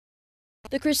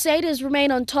The Crusaders remain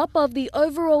on top of the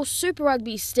overall Super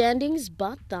Rugby standings,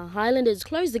 but the Highlanders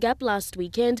closed the gap last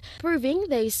weekend, proving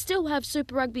they still have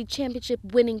Super Rugby Championship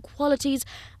winning qualities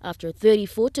after a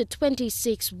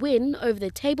 34-26 win over the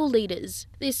table leaders.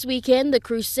 This weekend, the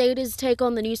Crusaders take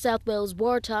on the New South Wales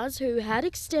Waratahs, who had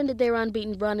extended their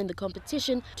unbeaten run in the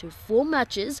competition to 4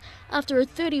 matches after a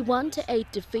 31-8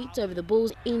 defeat over the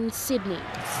Bulls in Sydney.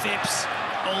 Phipps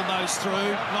almost through,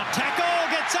 not tackle,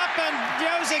 gets up and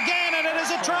goes again, and it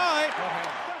is a try.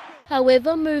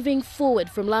 However, moving forward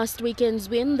from last weekend's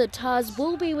win, the Tars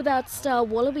will be without star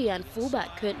Wallaby and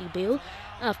fullback Courtney Beale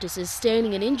after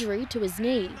sustaining an injury to his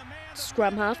knee.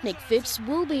 Scrum half Nick Phipps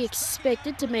will be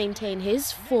expected to maintain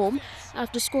his form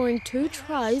after scoring 2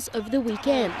 tries over the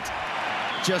weekend.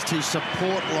 Just his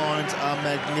support lines are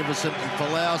magnificent, and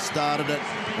Falau started it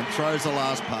and throws the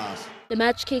last pass. The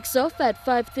match kicks off at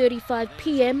 5:35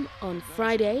 p.m. on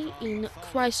Friday in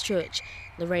Christchurch.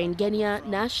 Lorraine Genia,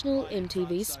 National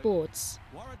EMTV Sports.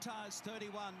 Waratahs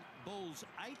 31, Bulls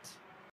 8.